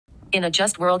In a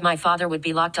just world, my father would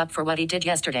be locked up for what he did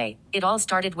yesterday. It all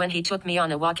started when he took me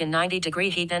on a walk in 90-degree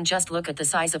heat. Then just look at the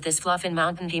size of this fluffin'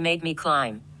 mountain he made me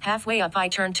climb. Halfway up I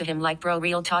turned to him like, bro,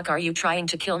 real talk, are you trying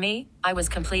to kill me? I was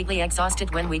completely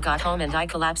exhausted when we got home and I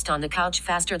collapsed on the couch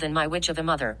faster than my witch of a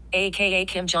mother, aka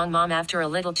Kim Jong-mom, after a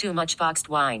little too much boxed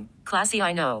wine. Classy,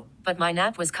 I know. But my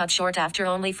nap was cut short after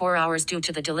only 4 hours due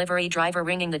to the delivery driver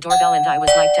ringing the doorbell, and I was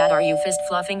like, Dad, are you fist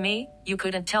fluffing me? You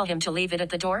couldn't tell him to leave it at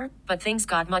the door? But things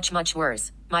got much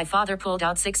worse. My father pulled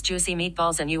out 6 juicy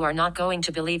meatballs, and you are not going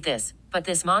to believe this, but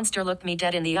this monster looked me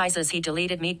dead in the eyes as he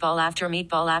deleted meatball after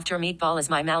meatball after meatball as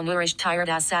my malnourished tired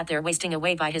ass sat there wasting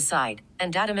away by his side.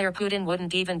 And Vladimir Putin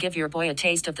wouldn't even give your boy a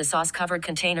taste of the sauce-covered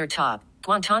container top.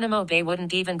 Guantanamo Bay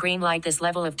wouldn't even greenlight this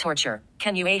level of torture.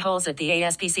 Can you a-holes at the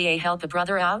ASPCA help a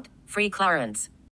brother out? Free Clarence.